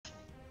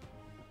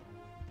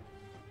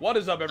What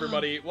is up,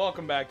 everybody?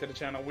 Welcome back to the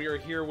channel. We are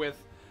here with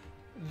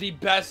the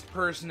best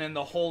person in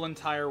the whole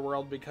entire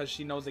world because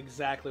she knows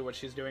exactly what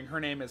she's doing. Her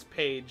name is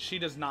Paige. She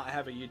does not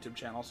have a YouTube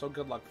channel, so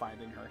good luck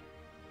finding her.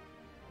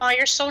 Oh,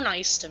 you're so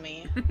nice to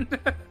me.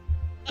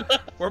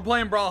 We're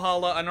playing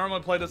Brawlhalla. I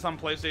normally play this on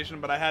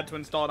PlayStation, but I had to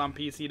install it on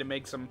PC to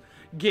make some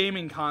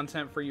gaming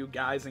content for you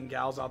guys and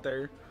gals out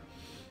there.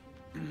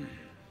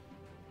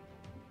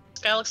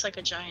 This guy looks like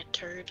a giant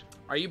turd.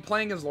 Are you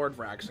playing as Lord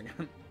Vrax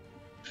again?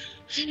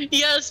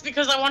 Yes,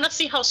 because I want to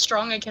see how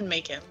strong I can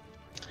make him.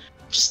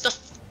 Just a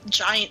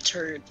giant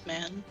turd,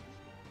 man.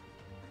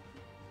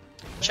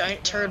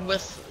 Giant turd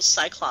with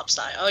Cyclops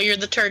eye. Oh, you're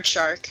the turd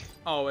shark.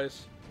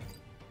 Always.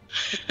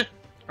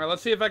 Alright,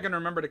 let's see if I can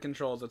remember the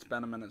controls. It's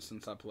been a minute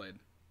since I played.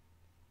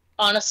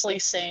 Honestly,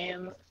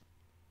 same.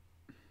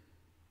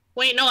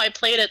 Wait, no, I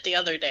played it the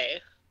other day.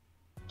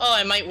 Oh,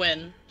 I might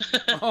win.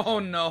 Oh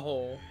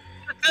no.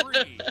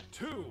 3,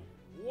 2,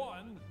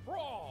 1,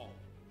 brawl!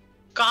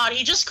 God,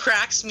 he just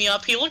cracks me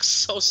up. He looks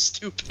so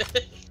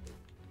stupid.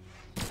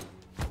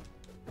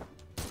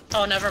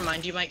 Oh, never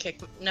mind. You might kick.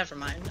 Never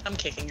mind. I'm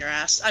kicking your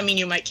ass. I mean,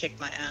 you might kick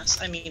my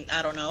ass. I mean,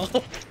 I don't know.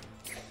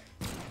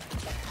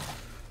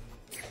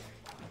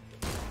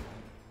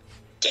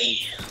 Damn.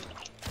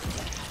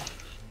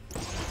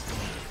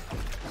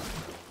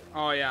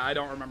 Oh yeah, I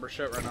don't remember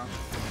shit right now.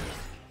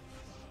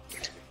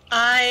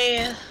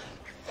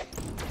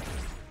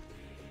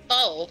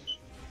 Oh.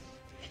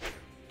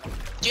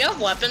 Do you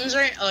have weapons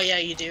right? Oh yeah,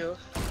 you do.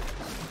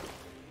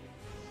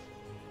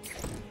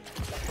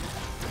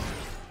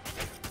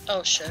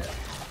 Oh shit.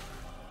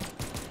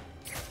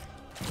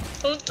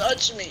 Don't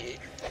touch me.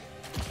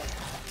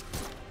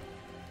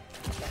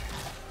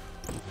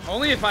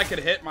 Only if I could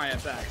hit my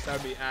attacks. That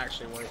would be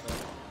actually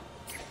worth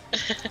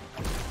it.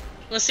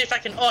 Let's see if I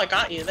can. Oh, I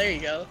got you. There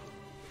you go.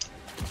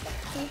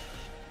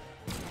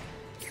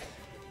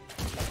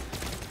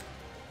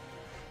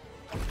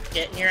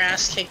 Getting your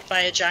ass kicked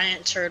by a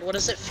giant turd. What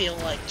does it feel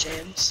like,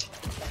 James?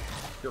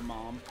 Your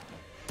mom.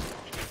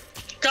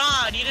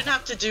 God, you didn't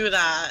have to do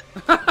that.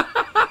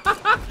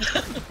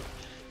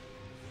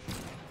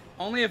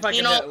 Only if I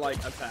can hit, like,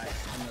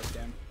 attacks in this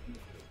game.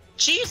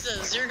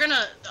 Jesus, you're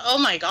gonna... Oh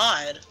my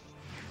god.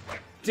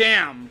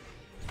 Damn!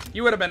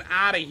 You would have been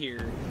out of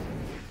here.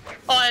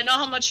 Oh, I know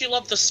how much you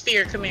love the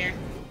spear. Come here.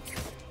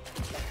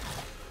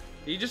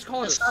 Did you just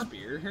call it a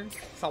spear?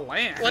 It's a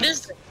lance. What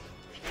is it?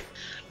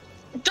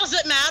 Does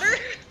it matter?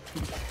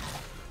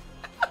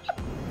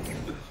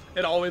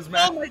 It always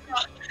matters. Oh my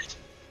god.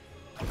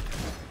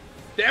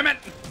 Damn it!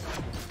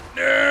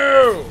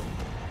 No!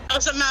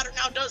 Doesn't matter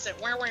now, does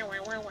it? Where? What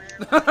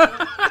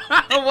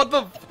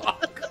the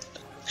fuck?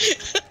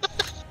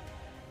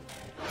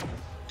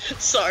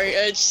 Sorry,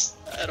 I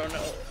don't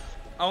know.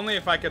 Only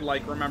if I could,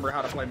 like, remember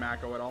how to play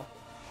Mako at all.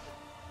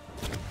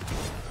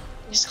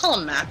 You just call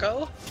him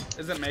Mako?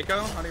 Is it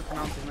Mako? How do you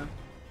pronounce his name?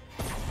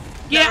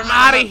 Get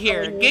out of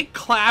here! Get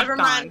clapped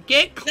on!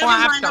 Get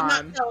clapped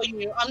on!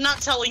 I'm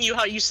not telling you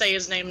how you say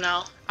his name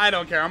now. I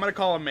don't care. I'm gonna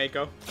call him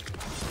Mako.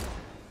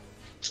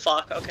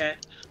 Fuck, okay.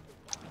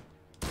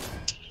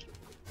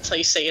 That's how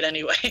you say it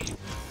anyway.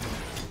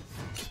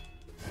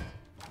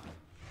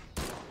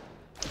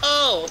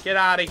 Oh! Get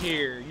out of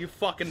here, you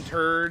fucking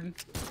turd.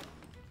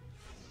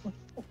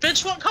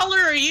 Bitch, what color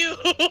are you?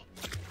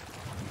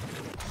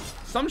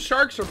 Some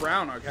sharks are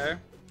brown, okay?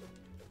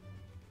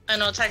 I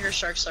know tiger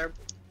sharks are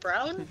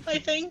brown, I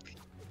think.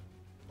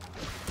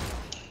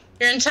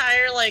 Your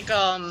entire, like,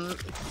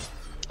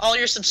 all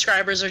your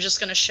subscribers are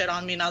just gonna shit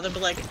on me now. They'll be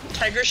like,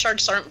 tiger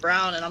sharks aren't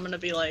brown, and I'm gonna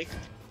be like,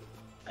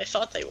 I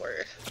thought they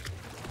were.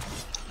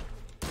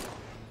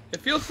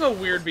 It feels so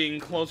weird being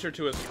closer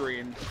to a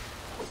screen.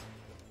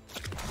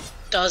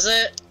 Does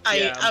it?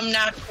 Yeah. I'm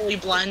naturally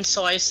blind,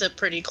 so I sit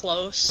pretty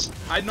close.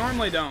 I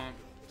normally don't.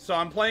 So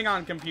I'm playing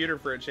on computer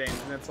for a change,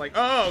 and it's like,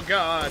 oh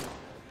god,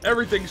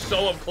 everything's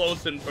so up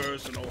close and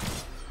personal.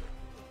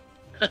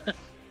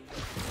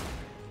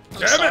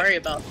 I'm sorry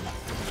about that.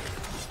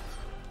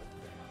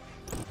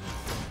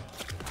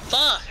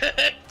 Fuck!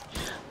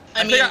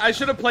 I mean, think I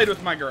should have played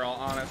with my girl,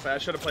 honestly. I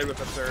should have played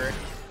with a Suri.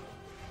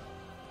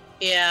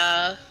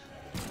 Yeah.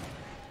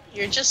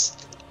 You're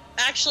just...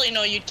 Actually,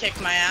 no, you'd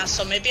kick my ass,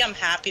 so maybe I'm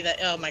happy that...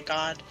 Oh my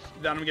god.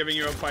 That I'm giving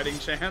you a fighting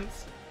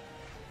chance?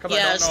 Because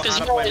Yes, I don't know how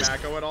to play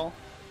Mako at all?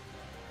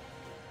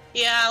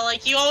 Yeah,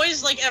 like, you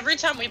always, like, every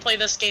time we play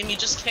this game, you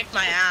just kick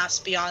my ass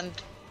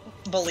beyond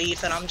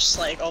belief, and I'm just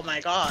like, oh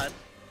my god.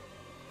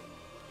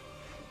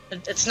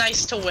 It's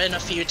nice to win a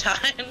few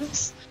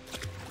times.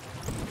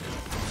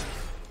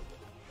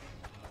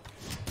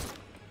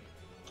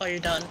 Oh, you're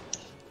done.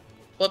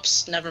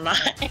 Whoops, never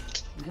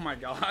mind. Oh my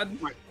god.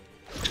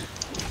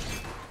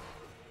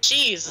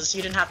 Jesus,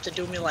 you didn't have to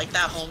do me like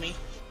that, homie.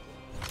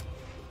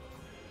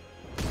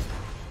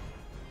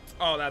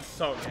 Oh, that's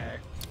so gay.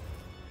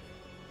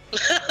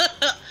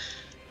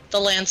 The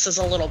lance is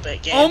a little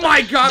bit gay. Oh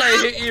my god,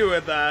 I hit you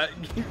with that.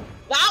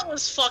 That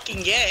was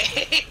fucking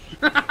gay.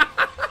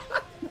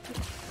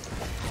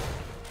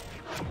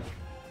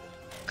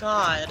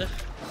 God.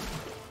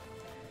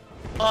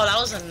 Oh, that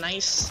was a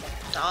nice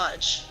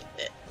dodge.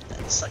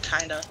 It's like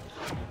kinda.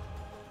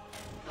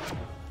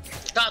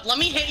 God, let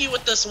me hit you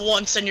with this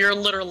once and you're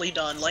literally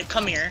done. Like,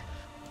 come here.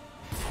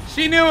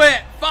 She knew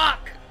it!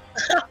 Fuck!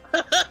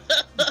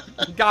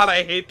 God,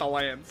 I hate the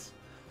lance.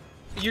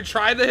 You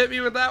tried to hit me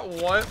with that?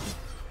 What?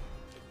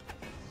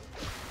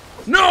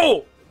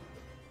 No!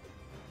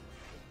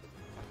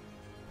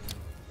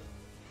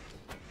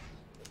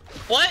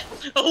 What?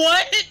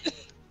 What?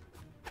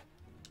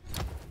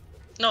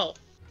 No.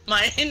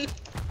 Mine?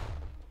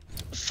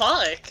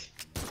 Fuck.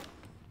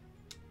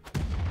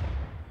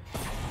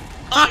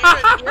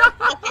 Oh, you're a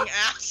fucking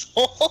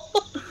asshole.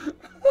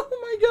 Oh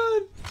my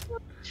god.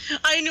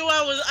 I knew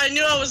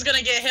I was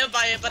gonna get hit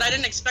by it, but I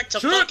didn't expect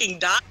to fucking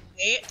die,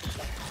 mate.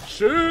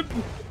 Shoot!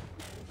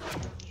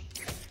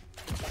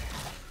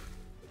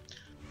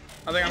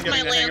 I think I'm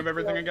getting the hang of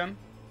everything again.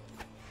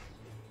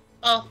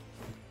 Oh.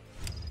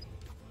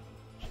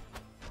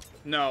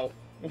 No.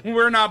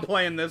 We're not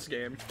playing this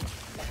game.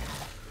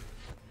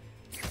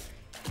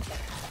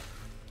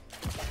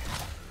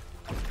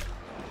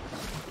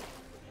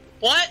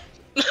 What?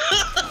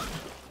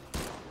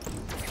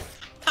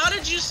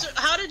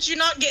 How did you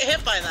not get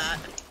hit by that?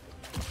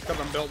 Because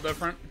I'm built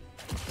different.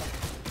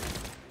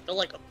 Built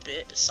like a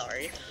bit,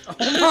 sorry.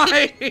 Oh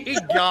my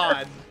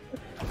god.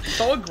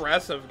 So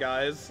aggressive,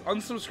 guys.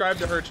 Unsubscribe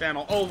to her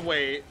channel. Oh,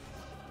 wait.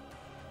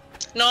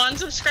 No,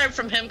 unsubscribe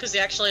from him because he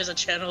actually has a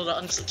channel to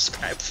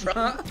unsubscribe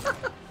from.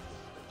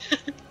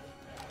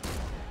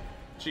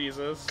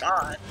 Jesus.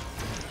 God.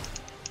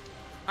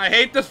 I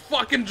hate this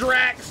fucking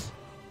Drax.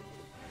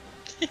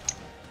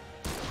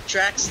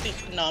 Drax the...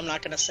 No, I'm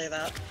not gonna say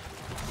that.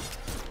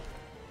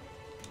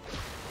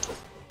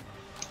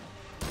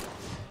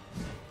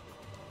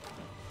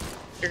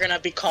 You're gonna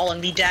be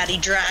calling me Daddy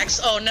Drax.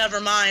 Oh,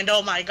 never mind.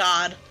 Oh my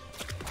god.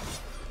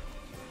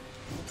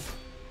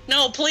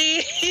 No,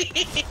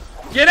 please.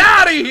 Get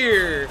out of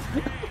here!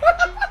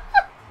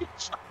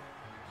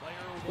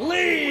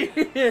 Leave!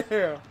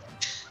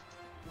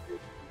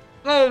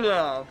 Oh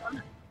no.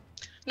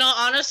 No,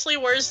 honestly,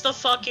 where's the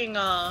fucking,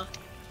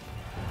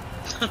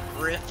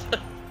 Rip.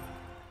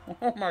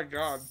 Oh my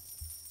god.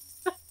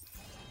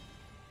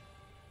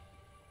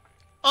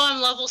 Oh,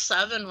 I'm level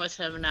 7 with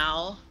him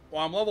now.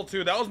 Well, I'm level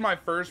 2. That was my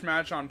first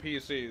match on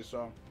PC,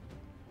 so...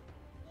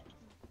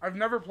 I've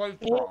never played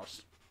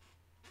Cross.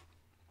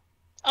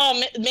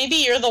 Oh, maybe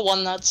you're the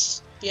one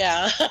that's...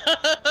 Yeah.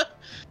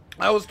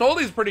 I was told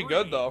he's pretty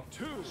good, though.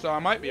 So I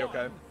might be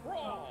okay.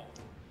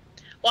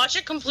 Watch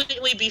it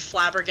completely be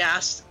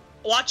flabbergasted.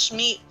 Watch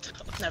me...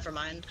 Never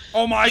mind.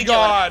 Oh my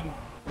god!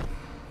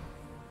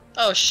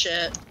 Oh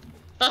shit.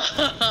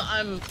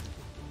 I'm...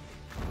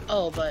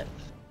 Oh, but...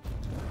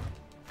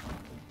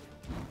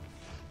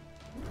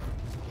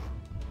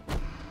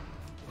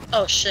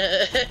 Oh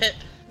shit.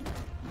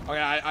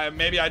 Okay,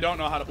 maybe I don't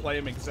know how to play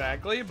him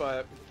exactly,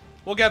 but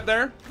we'll get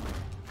there.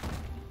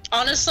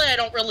 Honestly, I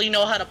don't really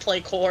know how to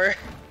play core.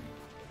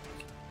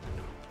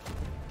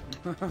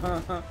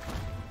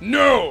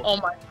 No! Oh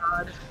my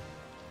god.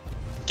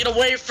 Get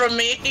away from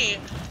me!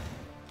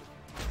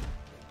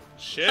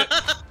 Shit.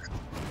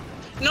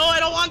 No, I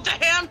don't want the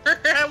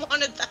hammer! I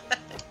wanted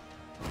that!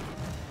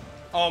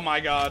 Oh my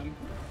god.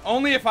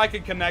 Only if I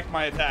could connect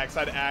my attacks,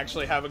 I'd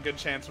actually have a good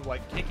chance of,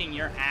 like, kicking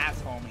your ass,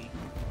 homie.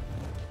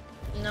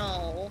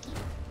 No.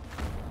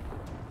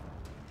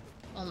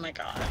 Oh my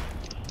god.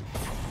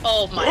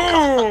 Oh my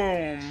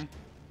god.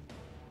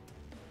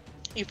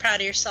 You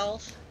proud of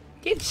yourself?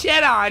 Get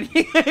shit on.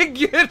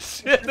 Get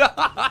shit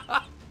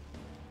on.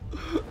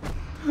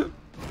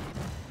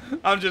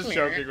 I'm just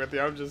joking with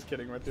you. I'm just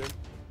kidding with you.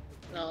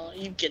 No,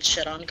 you get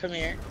shit on. Come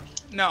here.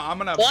 No, I'm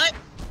gonna... What?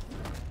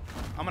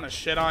 I'm gonna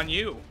shit on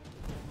you.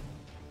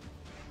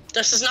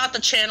 This is not the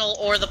channel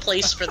or the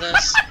place for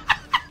this.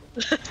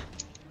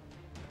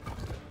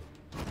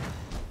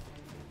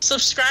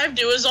 Subscribe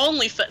to his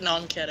OnlyFans. No,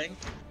 I'm kidding.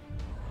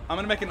 I'm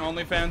gonna make an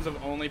OnlyFans of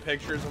only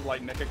pictures of,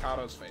 like,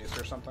 Nikocato's face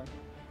or something.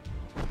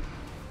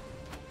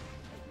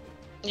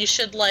 You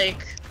should,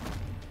 like,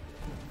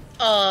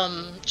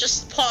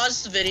 just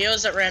pause the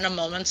videos at random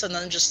moments and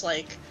then just,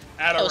 like,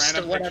 add a post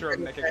random picture of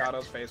whatever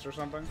Nikocato's face or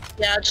something?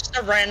 Yeah, just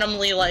a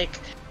randomly, like,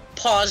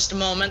 paused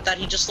moment that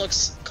he just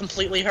looks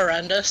completely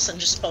horrendous and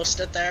just post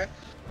it there.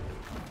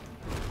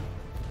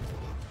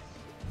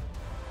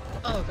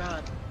 Oh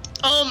god.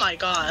 Oh my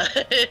god.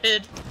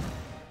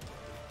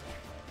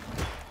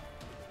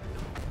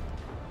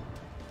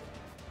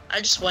 I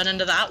just went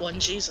into that one,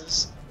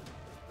 Jesus.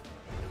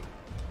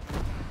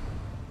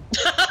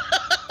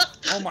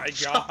 Oh my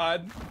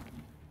god.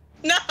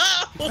 No!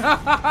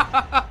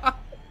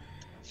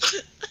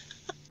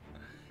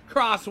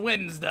 Cross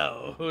wins,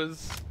 though.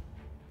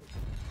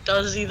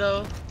 Does he,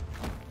 though?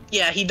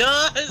 Yeah, he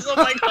does! Oh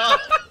my god!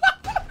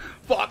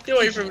 Fuck! Get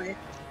away from me.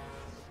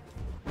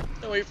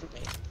 Get away from me.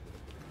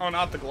 Oh,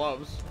 not the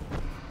gloves.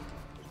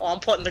 Oh, I'm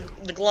putting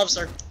the gloves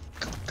are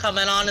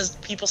coming on as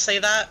people say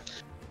that.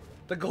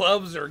 The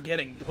gloves are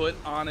getting put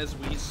on as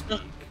we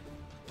speak.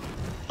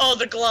 Oh,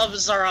 the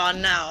gloves are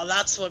on now.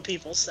 That's what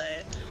people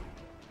say.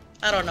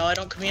 I don't know. I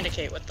don't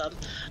communicate with them.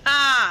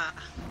 Ah!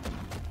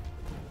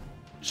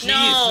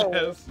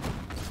 Jesus.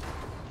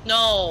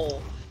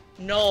 No.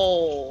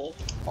 No.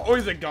 Oh,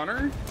 he's a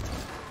gunner?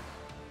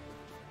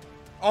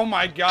 Oh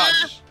my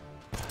gosh.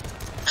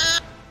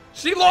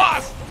 She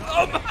lost!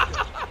 Oh my.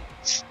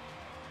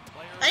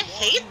 I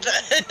hate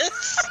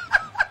this.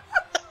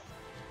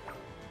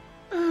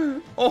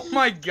 Oh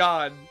my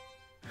god.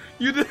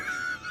 You did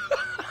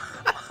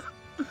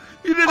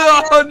You did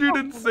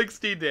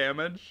 160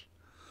 damage.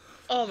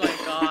 Oh my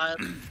god.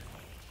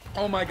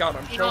 Oh my god,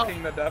 I'm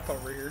choking to death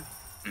over here.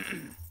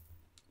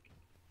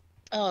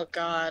 Oh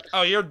god.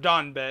 Oh, you're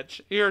done,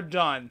 bitch. You're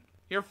done.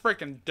 You're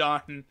freaking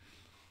done.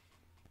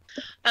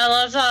 I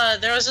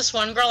love, there was this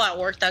one girl at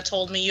work that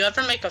told me, you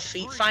ever make a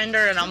feet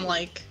finder? And I'm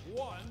like,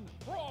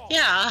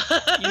 yeah.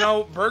 You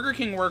know, Burger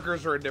King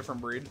workers are a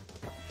different breed.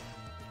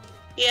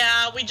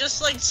 Yeah, we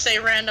just, like, say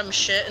random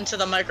shit into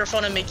the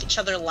microphone and make each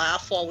other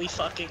laugh while we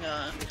fucking,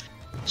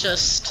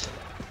 just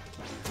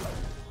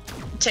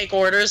take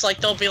orders. Like,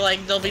 they'll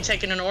be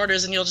taking in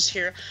orders and you'll just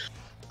hear,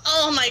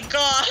 oh my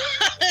god!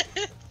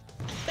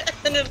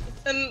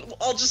 and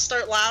I'll just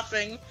start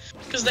laughing,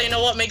 because they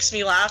know what makes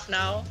me laugh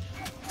now.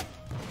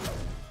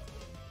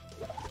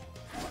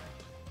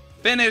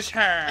 Finish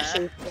her! I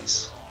hate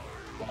this.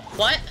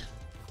 What?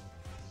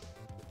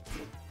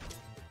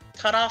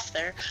 Cut off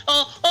there.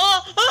 Oh!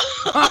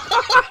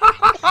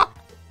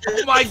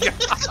 Oh my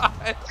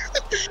god!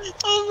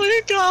 Oh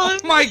my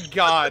god! Oh my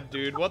god,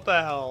 dude, what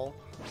the hell?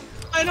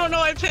 I don't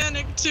know, I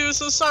panicked too,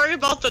 so sorry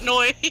about the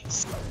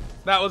noise.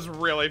 That was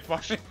really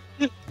funny.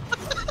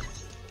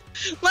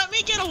 Let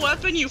me get a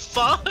weapon, you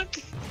fuck!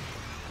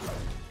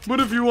 But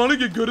if you want to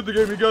get good at the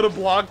game, you gotta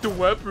block the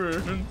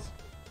weapons.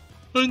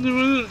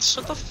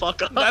 Shut the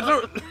fuck up. That's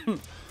what...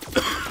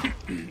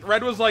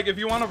 Red was like, if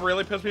you want to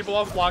really piss people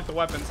off, block the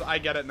weapons. I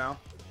get it now.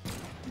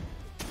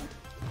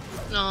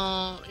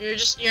 No,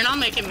 you're not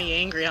making me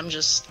angry, I'm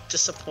just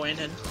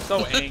disappointed.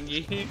 So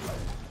angry.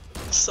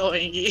 So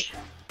angry.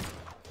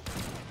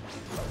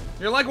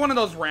 You're like one of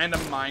those random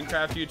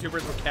Minecraft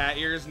YouTubers with cat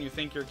ears and you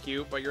think you're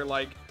cute, but you're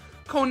like,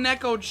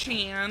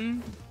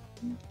 Koneko-chan.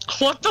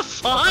 What the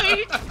fuck?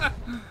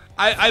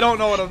 I don't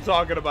know what I'm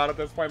talking about at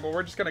this point, but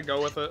we're just gonna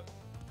go with it.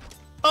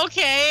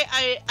 Okay,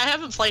 I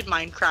haven't played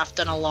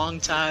Minecraft in a long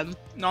time.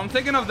 No, I'm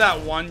thinking of that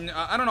one,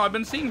 I don't know, I've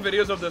been seeing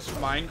videos of this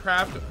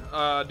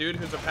Minecraft dude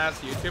who's a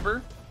past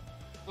YouTuber.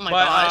 Oh my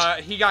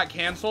gosh. He got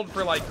canceled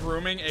for, like,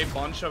 grooming a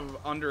bunch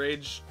of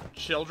underage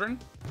children.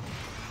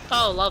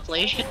 Oh,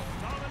 lovely.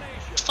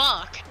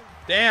 Fuck.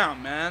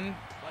 Damn, man.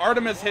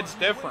 Artemis hits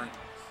different.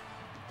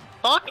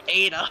 Fuck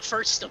Ada,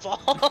 first of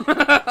all.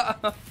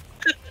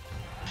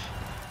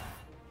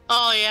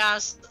 Oh, yeah.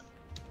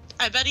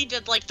 I bet he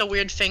did, like, the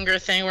weird finger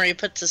thing where he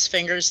puts his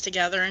fingers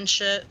together and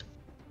shit.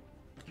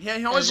 Yeah,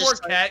 he always wore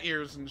cat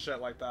ears and shit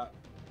like that.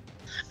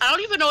 I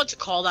don't even know what to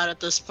call that at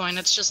this point.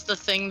 It's just the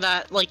thing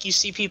that, like, you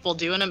see people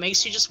do and it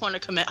makes you just want to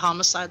commit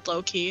homicide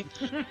low-key.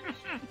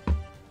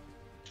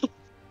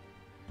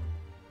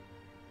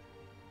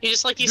 You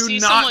just, like, you see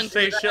someone do not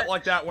say shit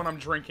like that when I'm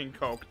drinking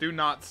Coke. Do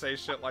not say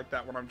shit like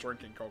that when I'm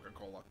drinking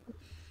Coca-Cola.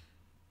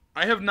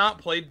 I have not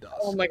played Dusk.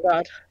 Oh my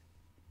god.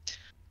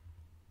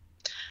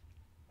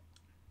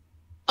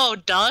 Oh,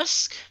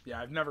 Dusk?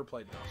 Yeah, I've never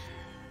played Dusk.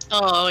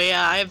 Oh,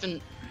 yeah, I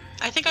haven't...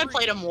 I think I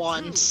played him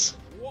once.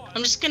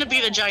 I'm just gonna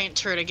be the giant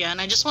turd again.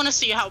 I just want to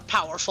see how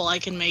powerful I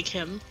can make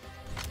him.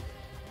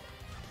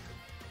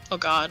 Oh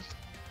god.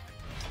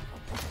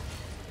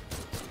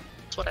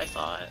 That's what I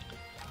thought.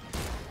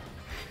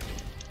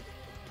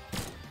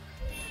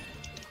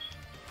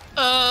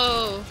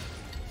 Oh.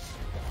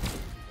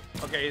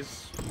 Okay,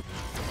 he's...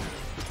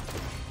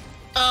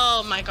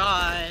 Oh my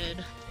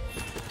god.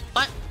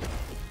 What?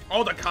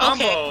 Oh, the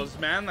combos,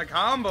 man, the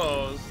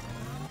combos.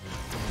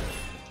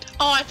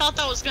 Oh, I thought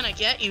that was gonna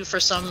get you for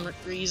some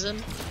reason.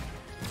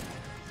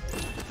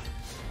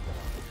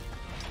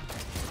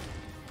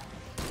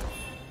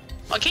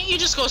 Why can't you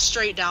just go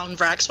straight down,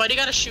 Vrax? Why do you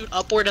gotta shoot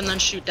upward and then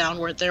shoot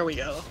downward? There we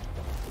go.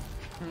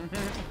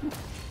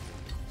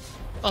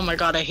 Oh my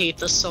god, I hate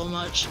this so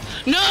much.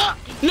 No!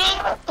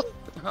 No!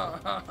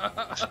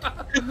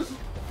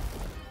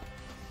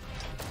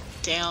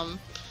 Damn.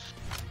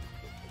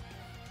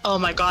 Oh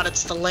my god,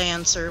 it's the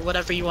Lance, or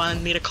whatever you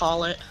wanted me to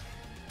call it.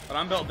 But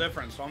I'm built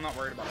different, so I'm not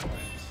worried about the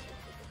Lance.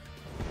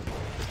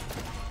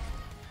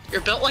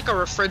 You're built like a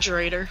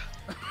refrigerator.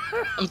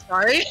 I'm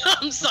sorry.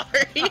 I'm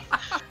sorry.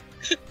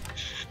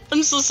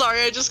 I'm so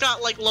sorry, I just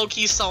got, like,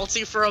 low-key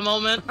salty for a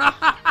moment.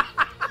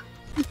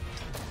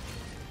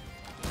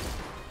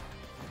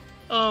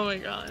 Oh my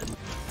god.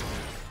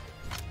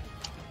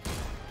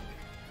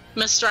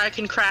 Mister, I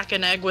can crack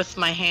an egg with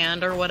my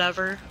hand or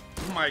whatever.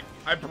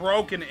 I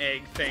broke an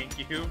egg,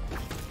 thank you.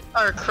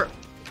 Or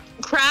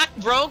crack,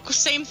 broke,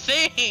 same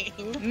thing.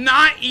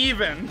 Not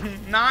even.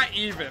 Not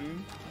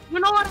even. You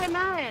know what I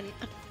meant.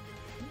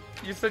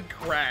 You said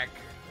crack.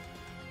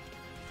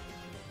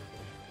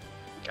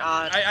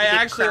 God. I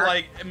actually,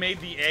 like, made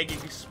the egg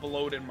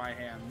explode in my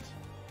hand.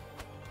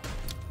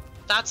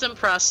 That's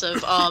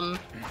impressive.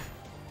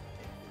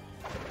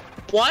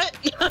 What?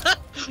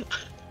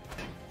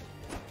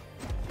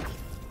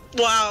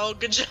 Wow,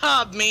 good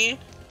job, me.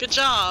 Good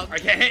job. I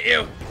can't hit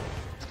you.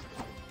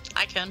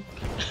 I can.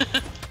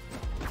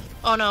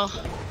 Oh no.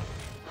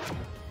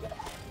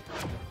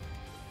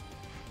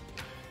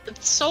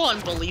 It's so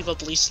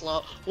unbelievably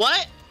slow.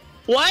 What?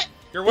 What?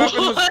 Your weapon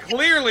was What?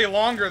 clearly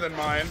longer than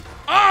mine.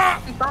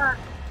 Ah!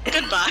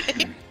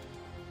 Goodbye.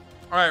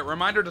 Alright,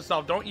 reminder to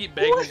self, don't eat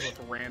bagels with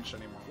ranch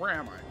anymore. Where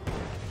am I?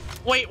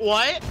 Wait,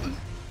 what?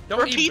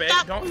 Don't Repeat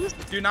that, please?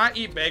 do not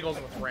eat bagels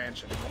with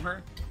ranch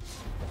anymore.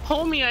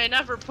 Homie, I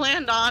never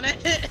planned on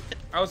it.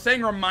 I was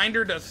saying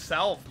reminder to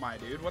self, my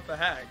dude. What the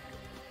heck?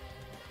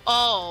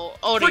 Oh,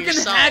 to Freaking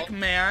yourself. heck,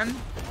 man.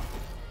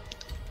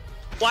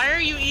 Why are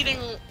you eating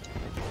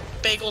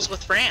bagels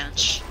with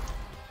ranch?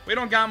 We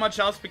don't got much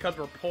else because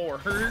we're poor.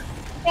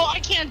 Well, I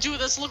can't do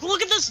this.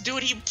 Look at this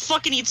dude. He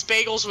fucking eats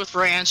bagels with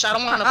ranch. I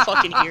don't want to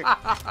fucking hear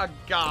it.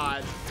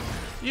 God.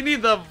 You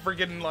need the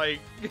freaking, like...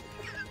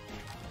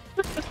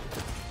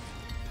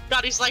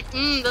 God, he's like,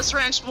 this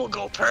ranch will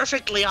go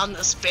perfectly on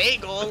this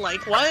bagel.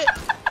 Like, what?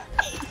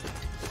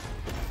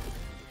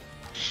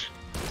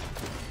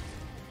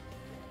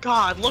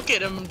 God, look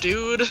at him,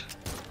 dude.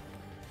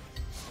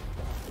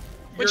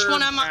 Which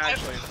one am I?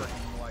 Actually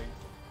freaking, like,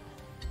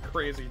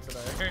 crazy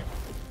today.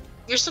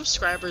 Your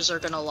subscribers are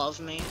gonna love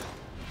me.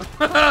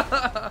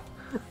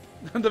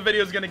 The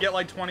video's gonna get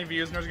like 20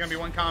 views and there's gonna be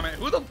one comment.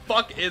 Who the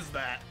fuck is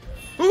that?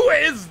 Who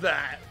is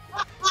that?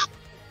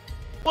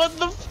 What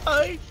the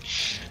fuck?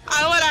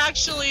 I would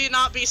actually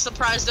not be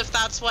surprised if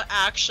that's what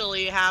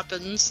actually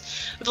happens.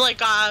 Like,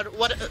 God,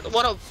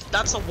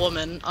 that's a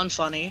woman.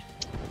 Unfunny.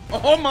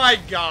 Oh my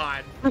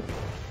god.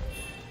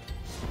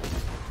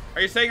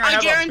 Are you saying I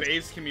have a guarantee-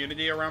 base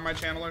community around my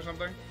channel or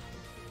something?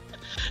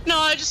 No,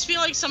 I just feel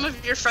like some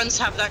of your friends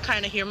have that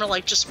kind of humor,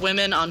 like just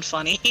women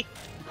unfunny.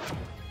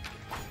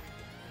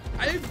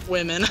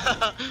 Women.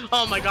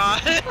 Oh my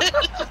god. Player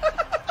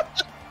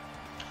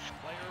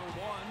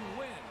 1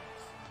 wins.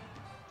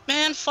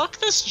 Man, fuck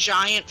this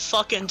giant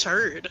fucking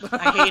turd.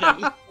 I hate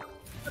him.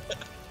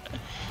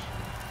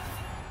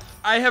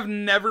 I have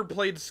never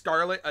played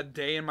Scarlet a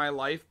day in my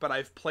life, but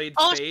I've played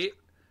Oh, Fate.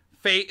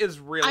 Fate is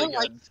really good. I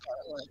like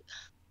Scarlet.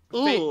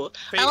 Ooh,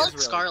 Fate I is like really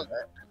Scarlet.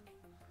 good.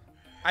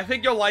 I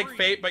think you'll like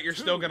Fate, but you're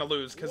still gonna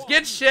lose, because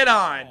get shit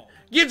on!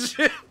 Get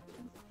shit-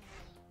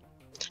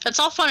 It's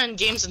all fun in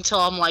games until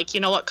I'm like, you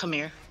know what, come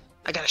here.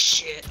 I got a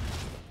shit.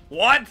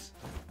 What?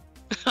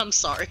 I'm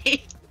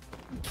sorry.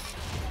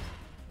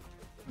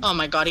 Oh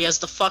my god, he has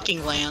the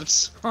fucking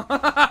lance.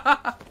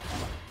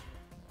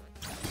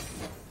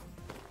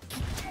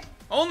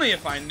 Only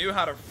if I knew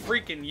how to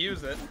freaking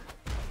use it.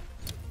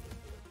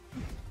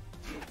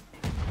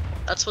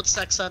 That's what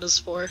sex ed is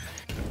for.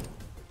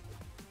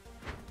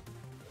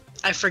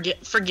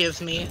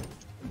 Forgive me.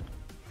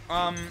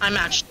 I'm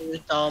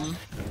actually dumb.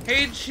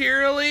 Hey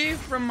Cheerily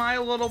from My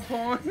Little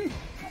Pony.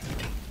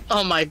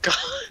 Oh my god.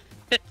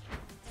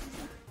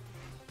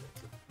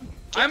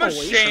 I'm away from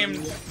ashamed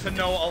me. to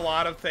know a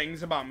lot of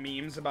things about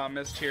memes about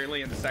Miss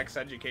Cheerily in sex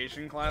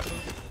education classes.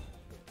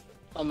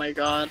 Oh my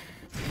god.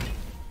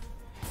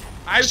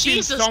 I've seen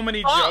Jesus so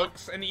many fuck.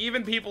 jokes, and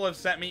even people have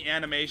sent me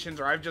animations,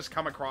 or I've just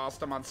come across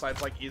them on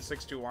sites like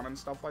E621 and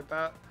stuff like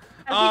that.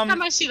 Every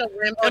time I see the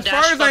Rainbow As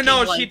Dash far as I know,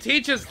 fucking, she like-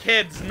 teaches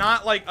kids,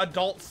 not like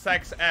adult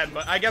sex ed,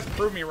 but I guess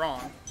prove me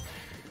wrong.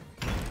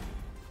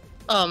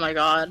 Oh my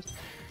god.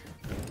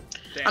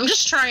 Damn. I'm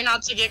just trying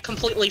not to get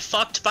completely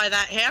fucked by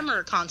that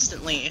hammer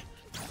constantly.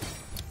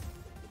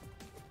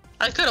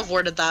 I could have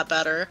worded that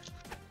better.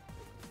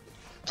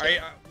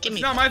 It's Give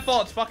me not my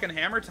fault, it's fucking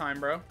hammer time,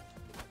 bro.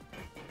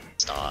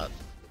 Stop.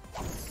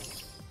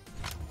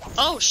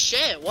 Oh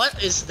shit,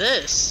 what is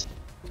this?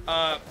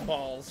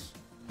 Balls.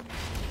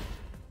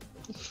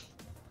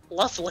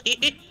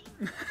 Lovely.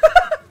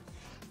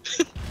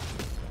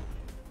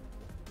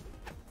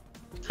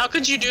 How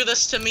could you do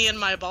this to me and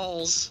my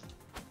balls?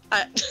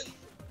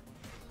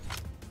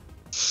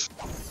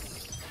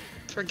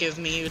 Forgive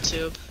me,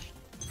 YouTube.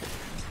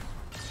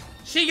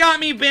 She got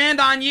me banned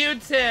on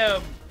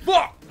YouTube!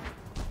 Fuck!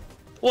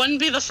 Wouldn't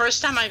be the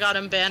first time I got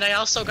him banned. I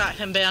also got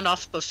him banned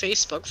off of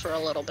Facebook for a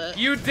little bit.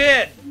 You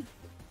did!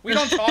 We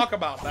don't talk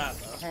about that,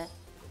 though.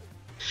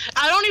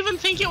 I don't even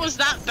think it was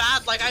that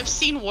bad. Like, I've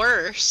seen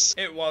worse.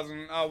 It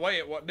wasn't.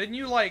 Wait, what? Didn't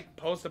you, like,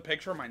 post a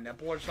picture of my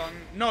nipple or something?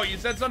 No, you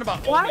said something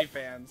about What?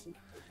 OnlyFans.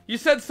 You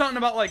said something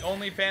about, like,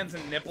 OnlyFans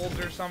and nipples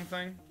or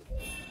something.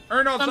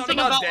 Or no, something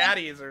about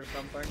daddies or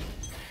something.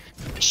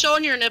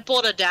 Showing your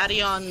nipple to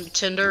daddy on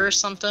Tinder or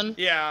something.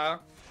 Yeah.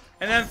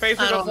 And then I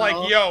Facebook don't was like,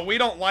 know. yo, we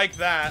don't like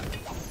that.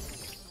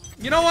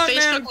 You know what,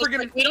 man? Facebook was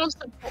like, we don't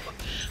support.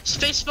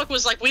 Facebook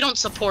was like, we don't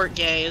support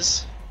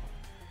gays.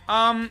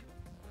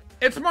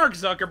 It's Mark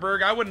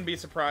Zuckerberg. I wouldn't be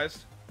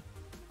surprised.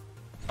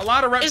 A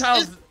lot of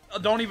reptiles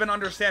don't even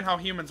understand how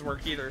humans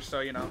work either, so,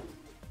 you know.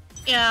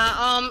 Yeah,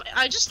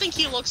 I just think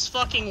he looks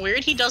fucking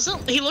weird. He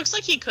looks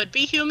like he could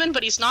be human,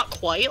 but he's not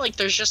quite. Like,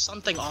 there's just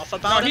something off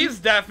about No, him. he's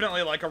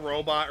definitely like a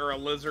robot or a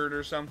lizard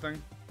or something.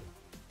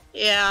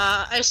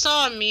 Yeah, I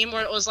saw a meme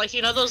where it was like,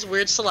 you know those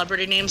weird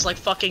celebrity names like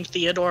fucking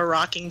Theodore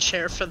Rocking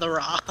Chair for The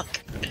Rock?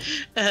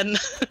 And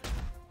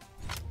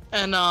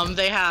and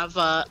they have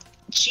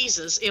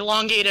Jesus,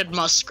 elongated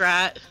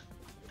muskrat,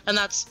 and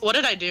that's what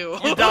did I do?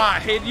 You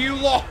died. You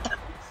lost.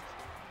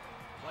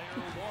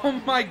 Oh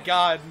my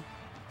god.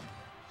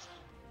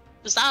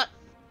 Is that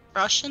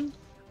Russian?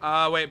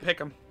 Wait, pick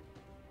him.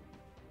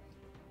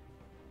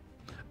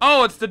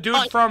 Oh, it's the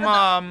dude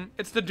from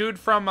it's the dude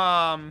from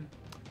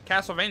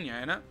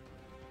Castlevania, ain't it?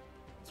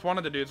 It's one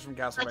of the dudes from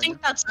Castlevania. I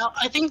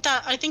think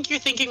that's. I think you're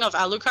thinking of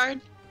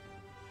Alucard.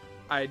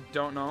 I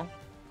don't know.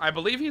 I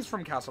believe he's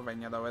from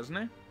Castlevania, though, isn't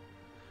he?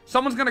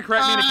 Someone's gonna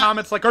correct me in the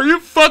comments, like, "Are you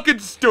fucking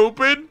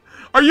stupid?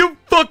 Are you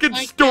fucking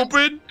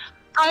stupid?"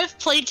 I've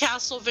played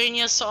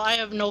Castlevania, so I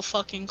have no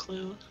fucking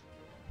clue.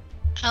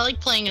 I like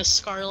playing as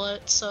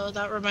Scarlet, so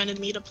that reminded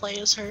me to play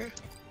as her.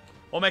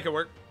 We'll make it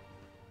work.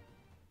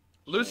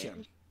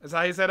 Lucian. Is that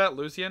how you say that?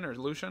 Lucian or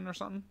Lucian or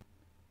something?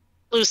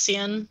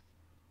 Lucian.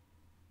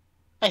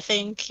 I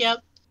think, yep.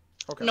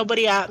 Okay.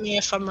 Nobody at me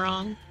if I'm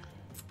wrong.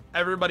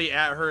 Everybody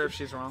at her if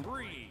she's wrong.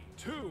 3,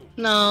 2,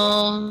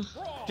 No.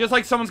 Just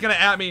like someone's gonna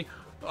at me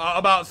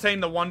about saying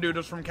the one dude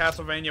was from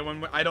Castlevania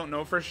when I don't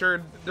know for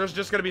sure. There's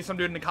just gonna be some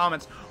dude in the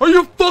comments. Are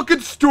you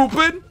fucking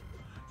stupid?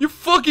 You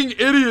fucking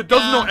idiot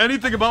doesn't know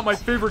anything about my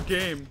favorite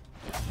game.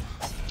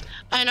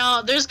 I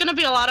know, there's gonna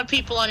be a lot of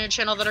people on your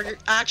channel that are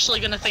actually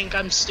gonna think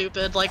I'm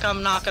stupid, like,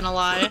 I'm not gonna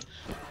lie.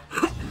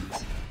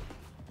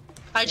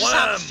 I just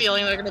have a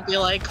feeling they're gonna be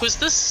like, who's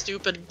this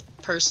stupid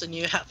person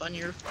you have on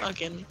your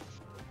fucking...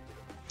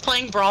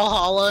 playing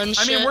Brawlhalla and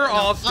shit. I mean, we're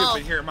all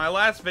stupid here. My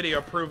last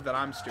video proved that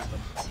I'm stupid.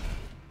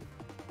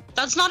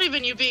 That's not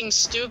even you being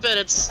stupid,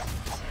 it's...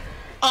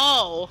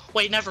 Oh,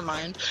 wait, never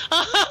mind.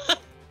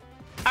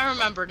 I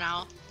remember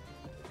now.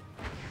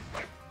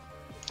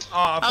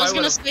 I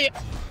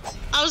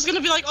was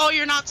gonna be like, oh,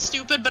 you're not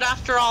stupid, but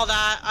after all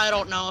that, I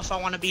don't know if I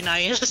want to be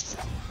nice.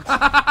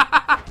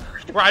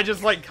 Where I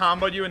just, like,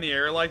 comboed you in the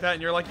air like that,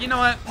 and you're like, you know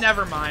what?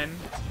 Never mind.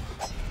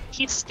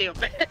 He's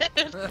stupid.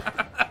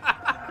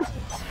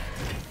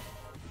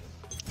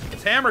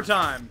 It's hammer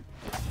time.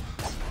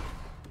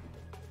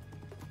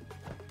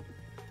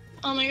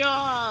 Oh my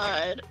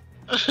god.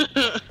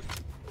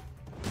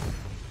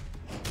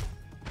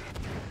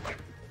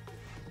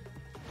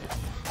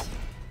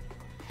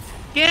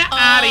 Get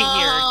out of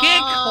here.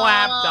 Get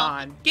clapped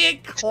on.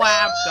 Get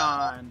clapped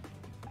on.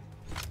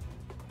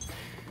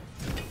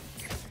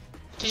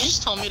 Did you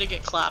just tell me to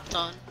get clapped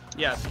on?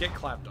 Yes, get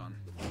clapped on.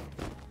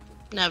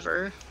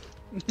 Never.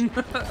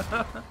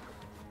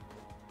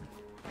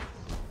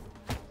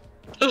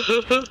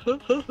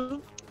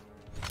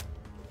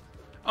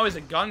 Oh, he's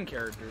a gun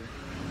character.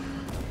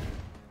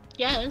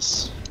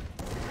 Yes.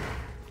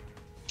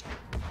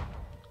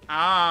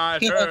 Ah,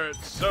 it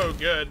hurts so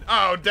good.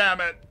 Oh,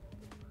 damn it.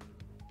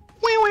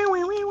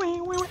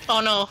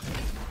 Oh no.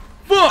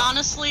 Fuck!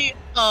 Honestly,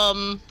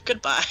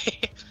 goodbye.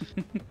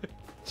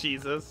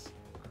 Jesus.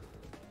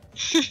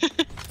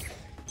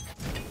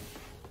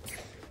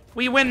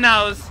 We win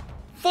those.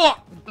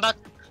 Fuck!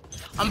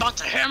 I'm about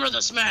to hammer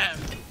this man.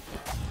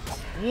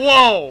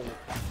 Whoa!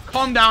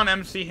 Calm down,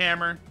 MC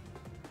Hammer.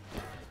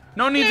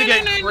 No need to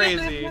get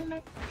crazy.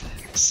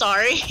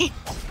 Sorry.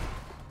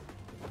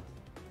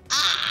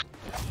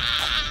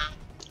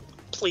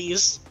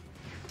 Please.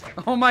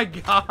 Oh my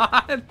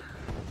god.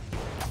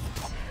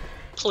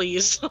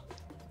 Please.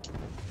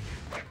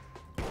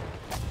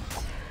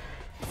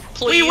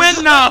 We Please.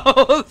 win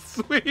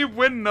those! We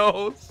win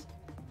those!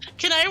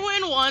 Can I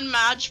win one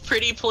match,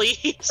 pretty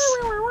please?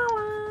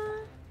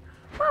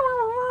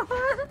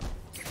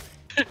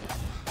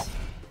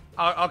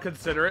 I'll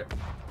consider it.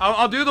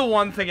 I'll do the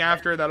one thing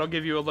after that'll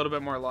give you a little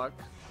bit more luck.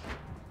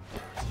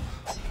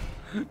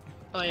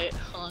 Wait,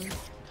 hold on.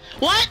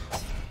 What?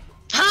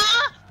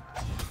 Huh?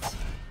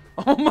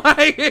 Oh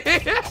my!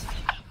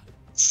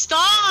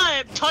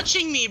 Stop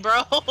touching me,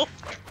 bro.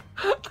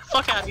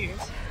 Fuck out of here.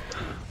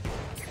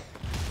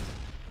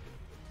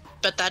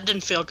 Bet that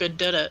didn't feel good,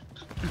 did it?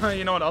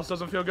 You know what else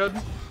doesn't feel good?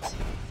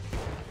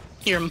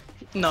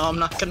 No, I'm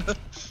not gonna.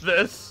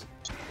 This.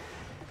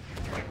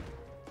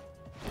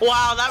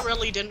 Wow, that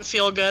really didn't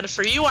feel good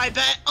for you, I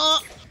bet.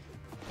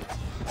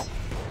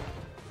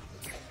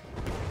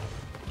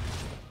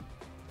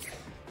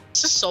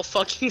 This is so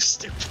fucking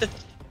stupid.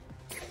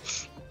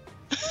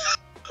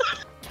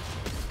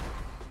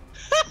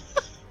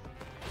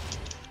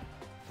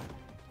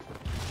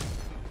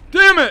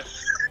 Damn it!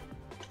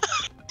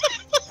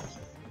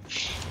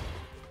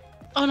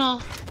 Oh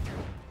no.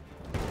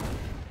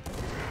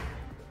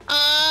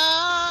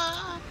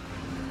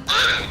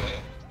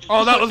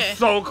 Oh, that Okay. was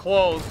so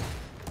close.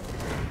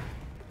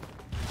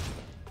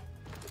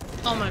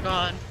 Oh my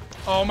god.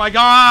 Oh my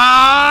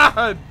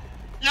god!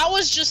 That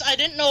was just, I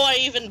didn't know I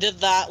even did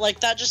that. Like,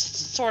 that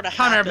just sort of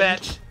Come here,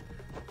 happened. bitch.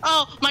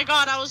 Oh my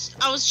god, I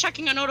was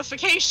checking a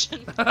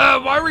notification.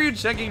 Why were you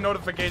checking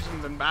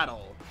notifications in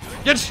battle?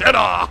 Get shit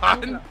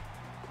on!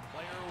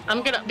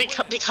 I'm gonna,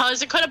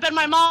 because it could have been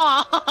my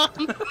mom.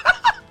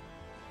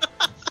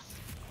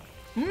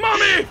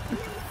 Mommy!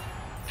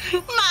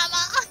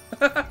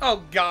 Mama.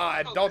 Oh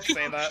god, don't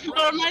say that.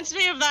 It reminds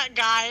me of that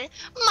guy.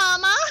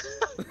 Mama.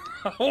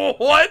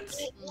 What?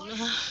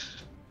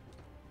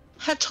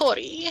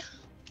 Hattori.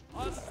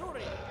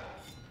 Asuri.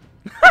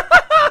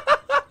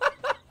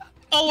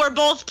 Oh, we're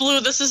both blue.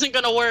 This isn't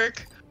gonna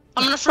work.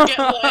 I'm gonna forget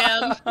who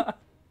I am.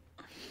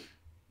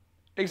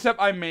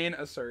 Except I main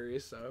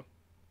Asuri, so.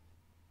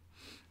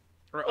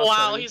 Or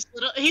Wow,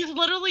 Asuri. he's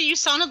literally. You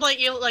sounded like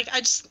you like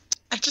I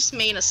just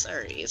main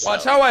Asuri. So.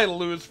 Watch how I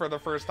lose for the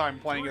first time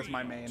playing as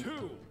my main.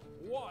 2,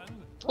 1.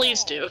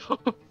 Please do.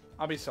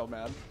 I'll be so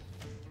mad.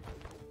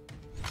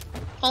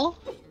 Oh.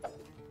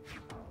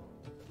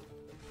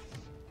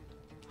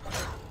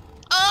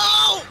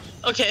 Oh.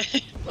 Okay,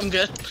 I'm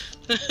good.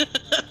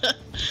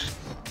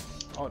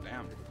 Oh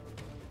damn.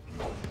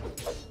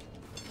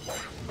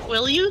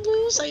 Will you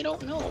lose? I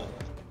don't know.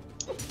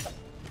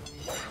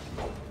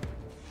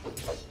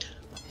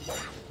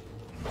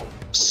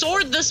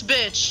 Sword this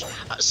bitch.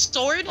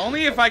 Sword?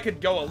 Only if I could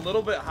go a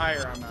little bit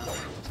higher on that.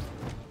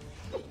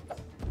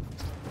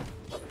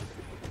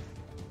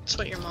 That's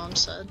what your mom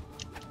said.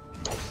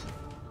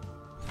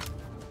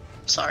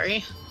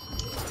 Sorry.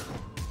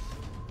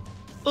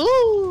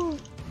 Ooh!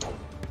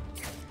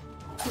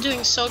 I'm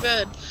doing so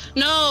good.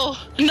 No!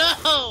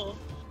 No!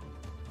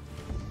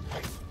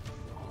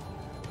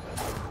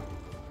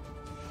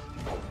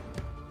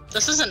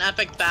 This is an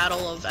epic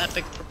battle of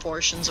epic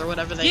proportions or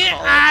whatever they Get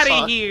call it. out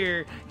Fuck. of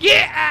here!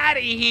 Get out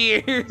of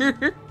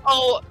here!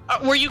 Oh,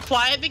 were you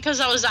quiet because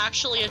that was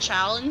actually a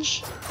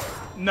challenge?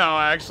 No,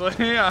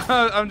 actually,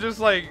 I'm just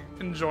like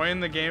enjoying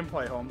the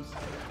gameplay, Holmes.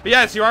 But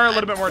yes, you are a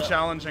little bit more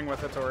challenging with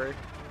Hattori.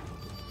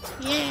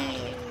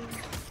 Yay!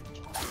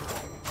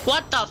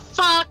 What the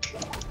fuck?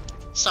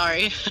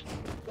 Sorry.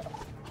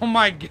 Oh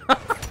my god.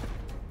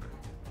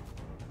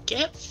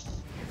 Get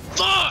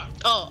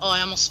fucked! Oh, I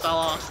almost fell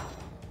off.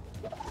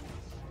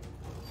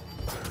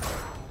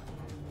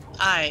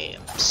 I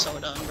am so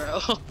done,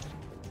 bro.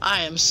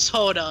 I am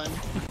so done.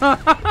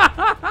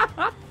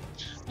 I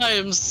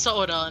am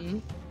so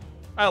done.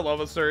 I love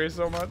Asuri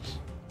so much.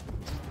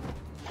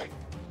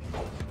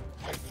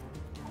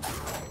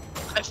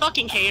 I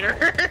fucking hate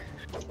her.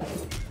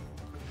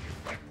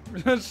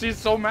 She's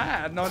so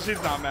mad. No,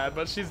 she's not mad,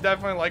 but she's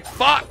definitely like,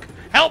 fuck!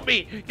 Help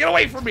me! Get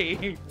away from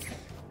me!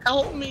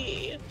 Help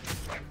me.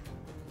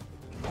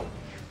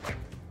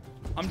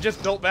 I'm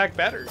just built back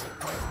better.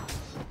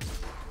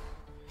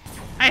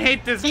 I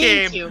hate this Thank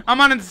game. you. I'm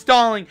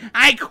uninstalling.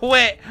 I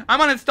quit. I'm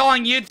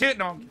uninstalling YouTube.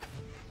 No.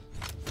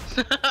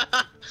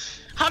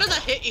 How did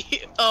that hit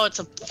you? Oh, it's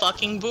a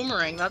fucking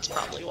boomerang. That's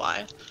probably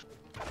why.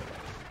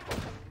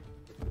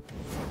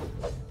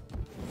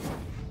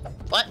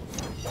 What?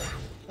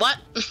 What?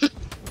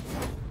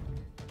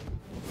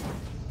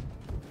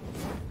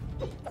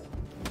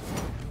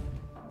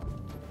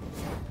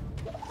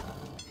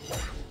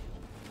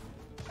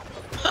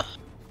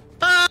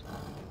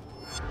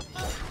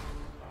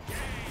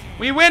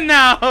 We win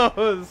now.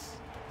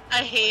 I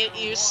hate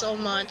you so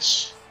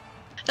much.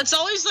 It's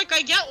always like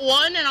I get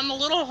one and I'm a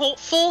little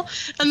hopeful,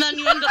 and then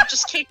you end up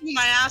just kicking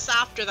my ass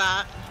after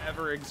that.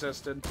 Never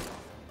existed.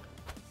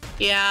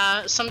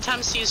 Yeah,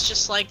 sometimes he's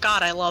just like,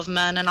 God, I love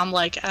men, and I'm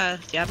like,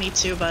 yeah, me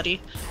too, buddy.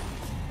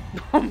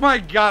 Oh my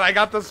god, I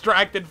got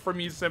distracted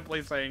from you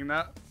simply saying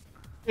that.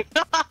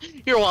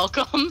 You're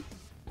welcome.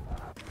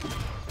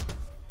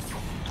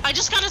 I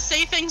just gotta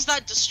say things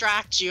that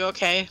distract you,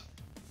 okay?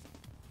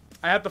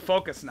 I have to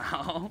focus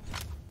now.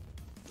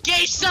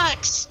 Gay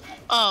sex!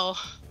 Oh.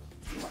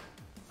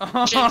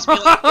 Oh James be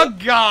like,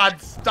 god,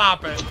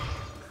 stop it.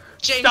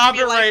 James Stop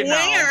be it like, right now.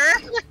 where?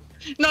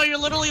 No, you're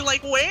literally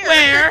like, where?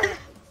 Where?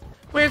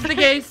 Where's the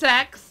gay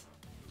sex?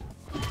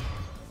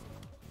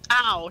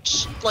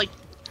 Ouch. Like,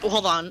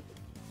 hold on.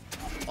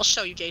 I'll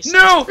show you gay sex.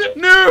 No!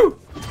 No!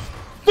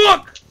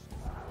 Fuck!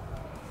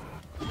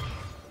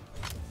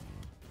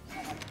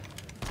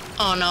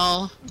 Oh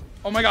no.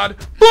 Oh my god.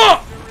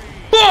 Fuck!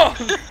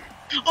 Fuck!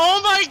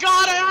 Oh my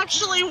god, I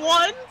actually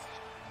won?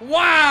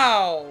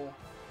 Wow!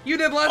 You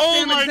did less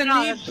Oh damage my than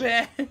God. me,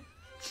 bitch.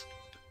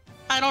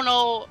 I don't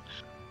know.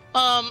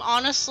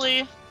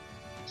 Honestly,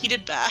 he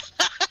did bad.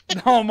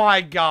 Oh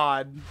my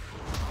god.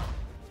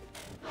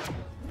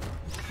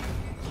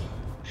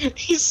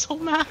 He's so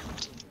mad.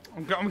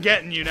 I'm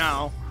getting you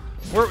now.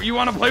 You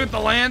want to play with the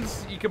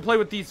lands? You can play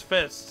with these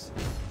fists.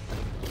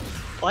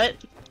 What?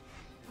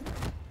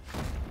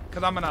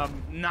 Because I'm going to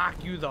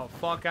knock you the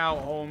fuck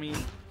out,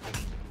 homie.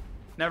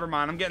 Never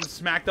mind, I'm getting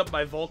smacked up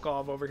by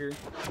Volkov over here.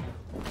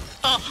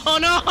 Oh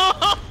no!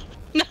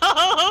 No!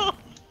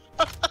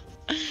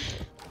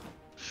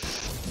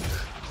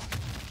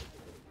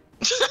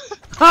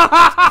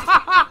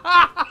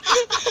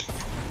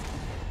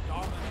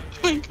 Oh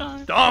my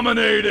god.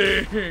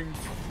 Dominating!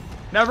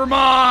 Never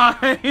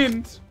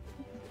mind!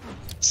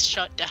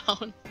 Shut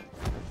down.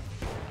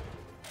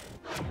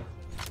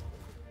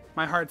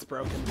 My heart's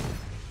broken.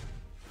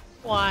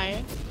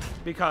 Why?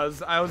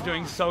 Because I was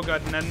doing so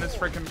good and then this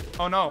freaking...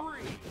 Oh no.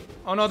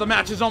 Oh no, the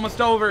match is almost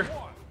over.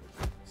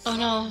 Oh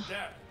no.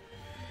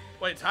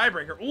 Wait,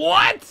 tiebreaker.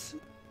 What?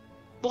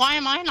 Why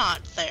am I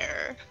not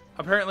there?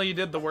 Apparently you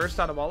did the worst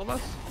out of all of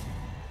us.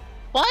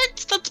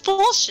 What? That's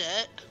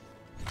bullshit.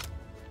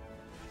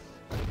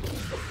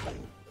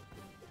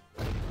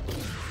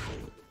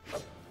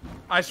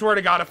 I swear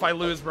to God, if I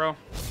lose, bro.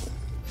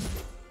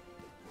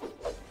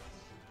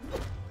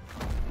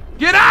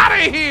 Get out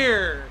of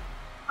here!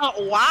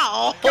 Oh,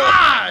 wow.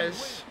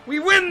 Gosh! We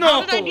win, though!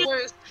 How did I do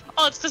this?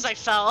 Oh, it's because I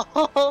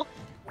fell.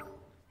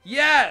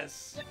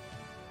 Yes!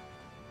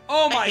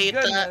 Oh my hate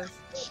goodness.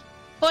 that.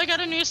 Well, I got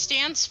a new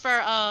stance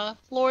for,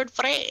 Lord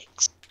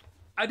Frakes.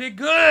 I did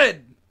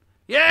good!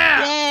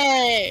 Yeah!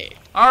 Yay!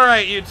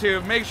 Alright,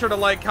 YouTube, make sure to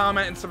like,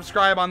 comment, and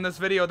subscribe on this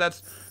video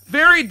that's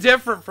very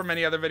different from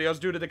many other videos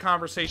due to the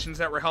conversations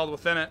that were held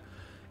within it.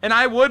 And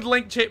I would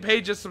link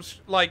Paige's,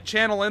 like,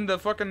 channel in the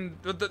fucking,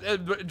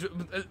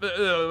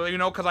 you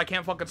know, because I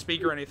can't fucking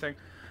speak or anything.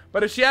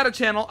 But if she had a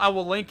channel, I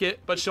will link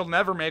it, but she'll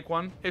never make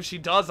one. If she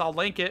does, I'll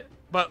link it.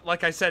 But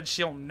like I said,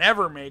 she'll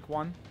never make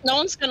one. No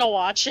one's gonna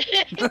watch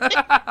it.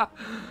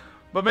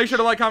 But make sure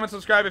to like, comment,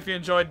 subscribe if you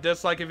enjoyed,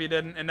 dislike if you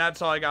didn't, and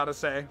that's all I gotta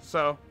say.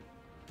 So,